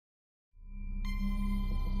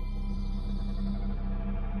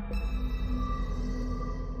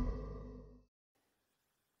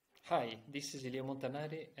Hi, this is Elia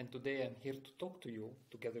Montanari, and today I'm here to talk to you,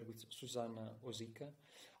 together with Suzanna Elia,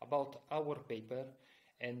 about our paper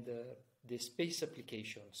and the space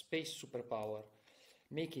application, space superpower,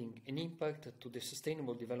 making an impact to the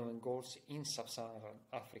Sustainable Development Goals in Sub-Saharan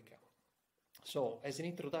Africa. So, as an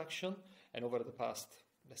introduction, and over the past,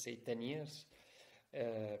 let's say, 10 years,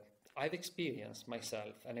 I've experienced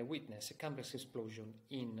myself and I witnessed a complex explosion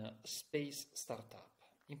in space startup.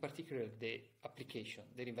 In particular, the application,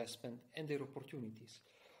 their investment, and their opportunities.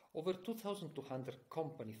 Over 2,200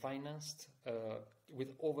 companies financed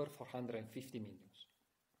with over 450 million.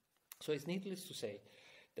 So it's needless to say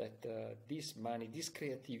that this money, this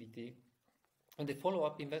creativity, and the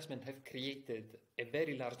follow-up investment have created a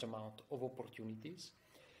very large amount of opportunities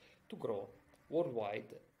to grow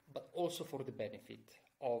worldwide, but also for the benefit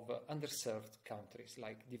of underserved countries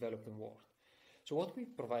like developing world. So what we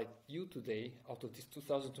provide you today, out of these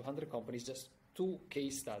 2,200 companies, just 2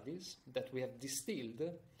 case studies that we have distilled,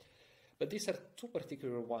 but these are 2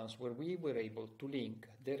 particular ones where we were able to link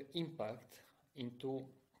their impact into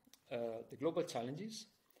the global challenges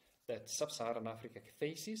that Sub-Saharan Africa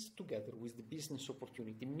faces together with the business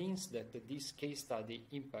opportunity. Means that this case study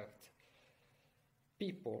impact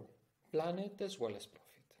people, planet, as well as profit.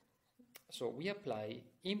 So we apply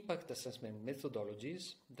impact assessment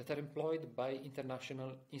methodologies that are employed by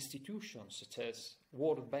international institutions such as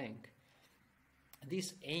World Bank.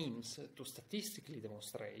 This aims to statistically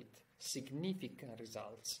demonstrate significant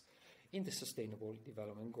results in the Sustainable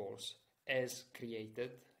Development Goals as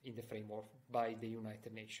created in the framework by the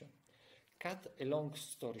United Nations. Cut a long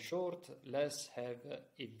story short, let's have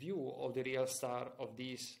a view of the real star of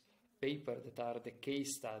this paper that are the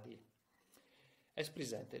case study, as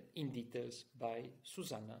presented in details by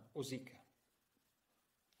Suzanna Elia.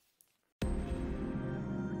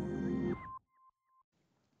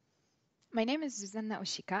 My name is Suzanna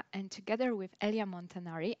Elia, and together with Elia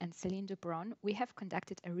Montanari and Céline Debron, we have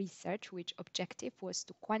conducted a research which objective was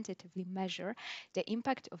to quantitatively measure the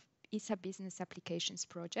impact of ESA business applications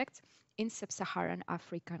projects in sub-Saharan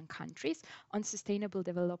African countries on sustainable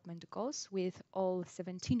development goals, with all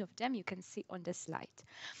 17 of them you can see on the slide.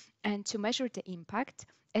 And to measure the impact,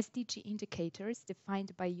 SDG indicators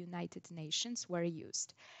defined by United Nations were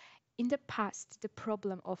used. In the past, the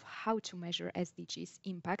problem of how to measure SDGs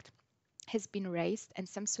impact has been raised and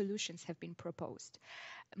some solutions have been proposed.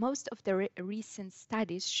 Most of the recent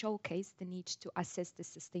studies showcase the need to assess the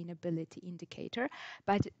sustainability indicator,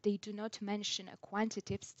 but they do not mention a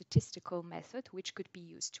quantitative statistical method which could be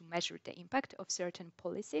used to measure the impact of certain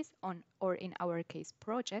policies on, or in our case,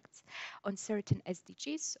 projects on certain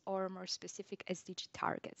SDGs or more specific SDG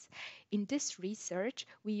targets. In this research,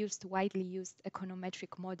 we used widely used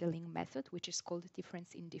econometric modeling method, which is called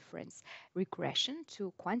difference in difference regression,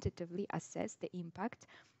 to quantitatively assess the impact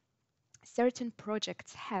certain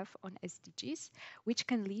projects have on SDGs, which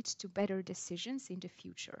can lead to better decisions in the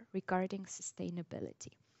future regarding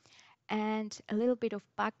sustainability. And a little bit of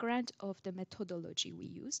background of the methodology we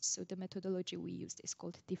used. So the methodology we used is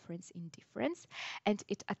called difference in difference, and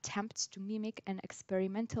it attempts to mimic an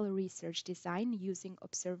experimental research design using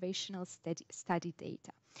observational study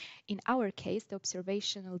data. In our case, the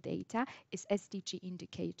observational data is SDG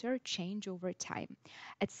indicator change over time.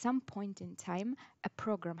 At some point in time, a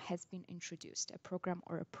program has been introduced, a program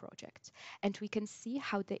or a project, and we can see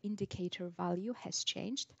how the indicator value has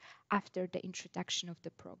changed after the introduction of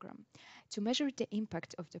the program. To measure the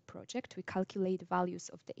impact of the project, we calculate values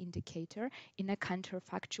of the indicator in a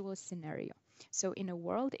counterfactual scenario. So in a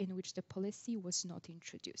world in which the policy was not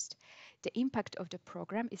introduced. The impact of the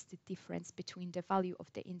program is the difference between the value of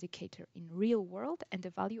the indicator in real world and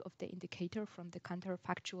the value of the indicator from the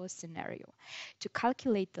counterfactual scenario. To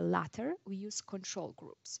calculate the latter, we use control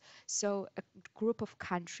groups. So a group of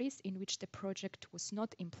countries in which the project was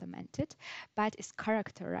not implemented, but is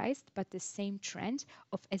characterized by the same trend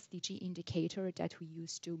of SDG indicator that we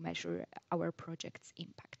use to measure our project's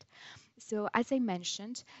impact. So as I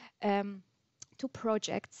mentioned, 2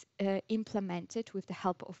 projects implemented with the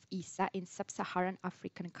help of ESA in sub-Saharan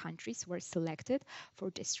African countries were selected for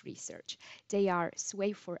this research. They are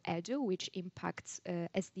SWAY for Edu, which impacts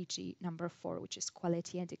SDG number 4, which is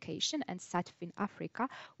quality education, and SatFinAfrica,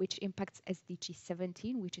 which impacts SDG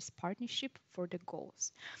 17, which is partnership for the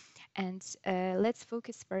goals. And let's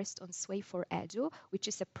focus first on Sway for Edu, which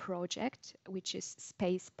is a project which is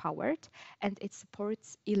space-powered, and it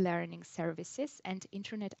supports e-learning services and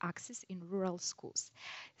internet access in rural schools.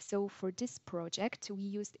 So for this project, we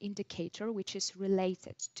used indicator which is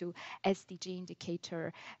related to SDG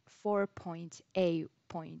indicator 4.A.1,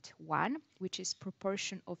 which is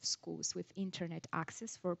proportion of schools with internet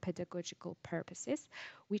access for pedagogical purposes,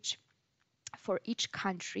 which for each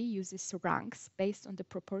country uses ranks based on the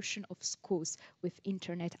proportion of schools with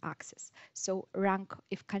internet access. So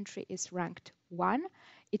if country is ranked 1,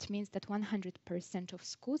 it means that 100% of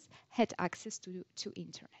schools had access to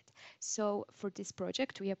internet. So for this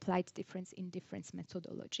project, we applied difference in difference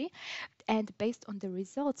methodology. And based on the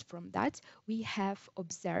results from that, we have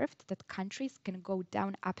observed that countries can go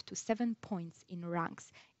down up to 7 points in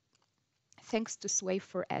ranks thanks to Sway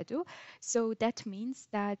for Edu. So that means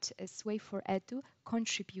that Sway for Edu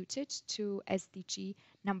contributed to SDG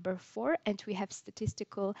number 4, and we have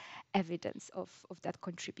statistical evidence of that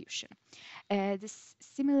contribution.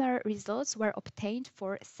 Similar results were obtained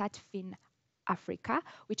for SatFinAfrica,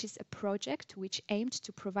 which is a project which aimed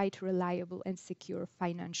to provide reliable and secure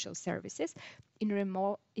financial services in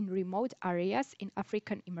remote areas in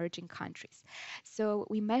African emerging countries. So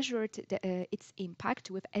we measured its impact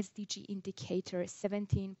with SDG indicator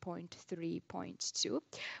 17.3.2,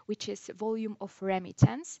 which is volume of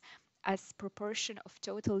remittance as proportion of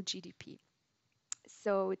total GDP.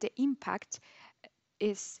 So the impact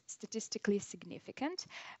is statistically significant,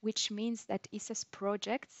 which means that ISA's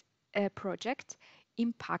project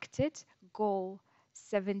impacted goal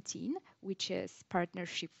 17, which is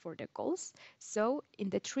partnership for the goals. So in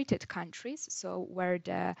the treated countries, so where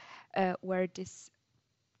this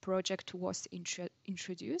project was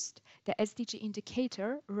introduced, the SDG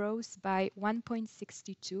indicator rose by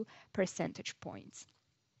 1.62 percentage points.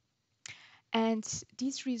 And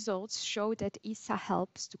these results show that ISA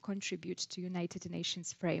helps to contribute to United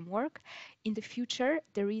Nations framework. In the future,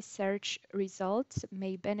 the research results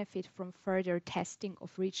may benefit from further testing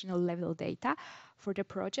of regional level data for the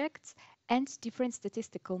projects, and different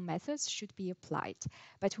statistical methods should be applied.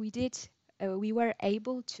 But we were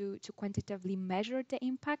able to quantitatively measure the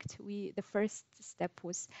impact. The first step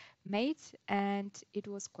was made, and it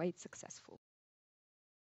was quite successful.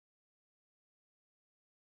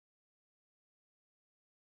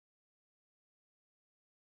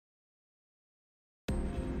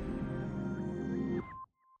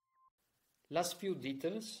 Last few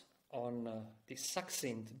details on this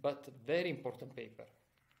succinct but very important paper.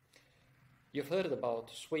 You've heard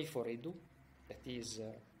about Sway for Edu, that is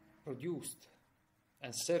produced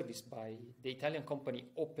and serviced by the Italian company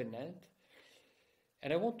OpenEd.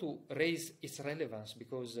 And I want to raise its relevance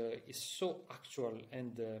because it's so actual,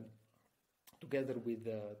 and together with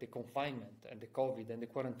the confinement and the COVID and the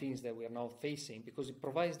quarantines that we are now facing, because it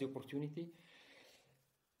provides the opportunity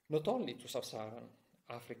not only to Sub-Saharan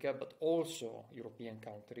Africa, but also European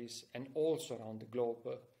countries and also around the globe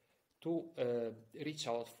to reach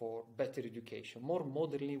out for better education. More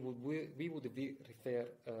modernly, we would refer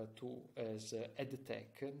to as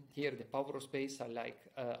EdTech. Here, the power of space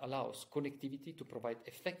allows connectivity to provide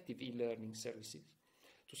effective e-learning services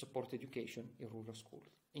to support education in rural schools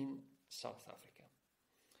in South Africa.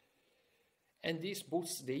 And this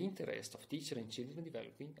boosts the interest of teachers and children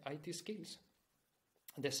developing IT skills.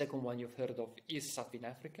 The second one you've heard of is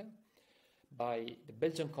SatFinAfrica by the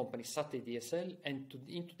Belgian company SatDSL, and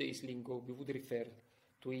in today's lingo we would refer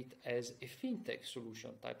to it as a fintech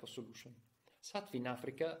solution type of solution.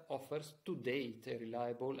 SatFinAfrica offers to date a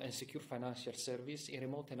reliable and secure financial service in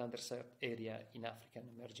remote and underserved area in African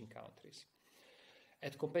emerging countries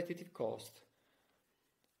at competitive cost.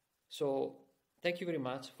 So thank you very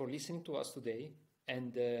much for listening to us today,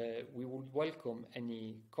 and we would welcome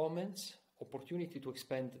any comments, opportunity to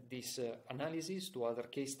expand this analysis to other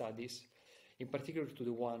case studies, in particular to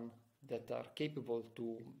the one that are capable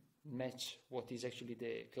to match what is actually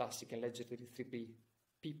the classic and legendary 3P: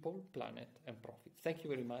 people, planet, and profit. Thank you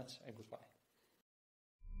very much, and goodbye.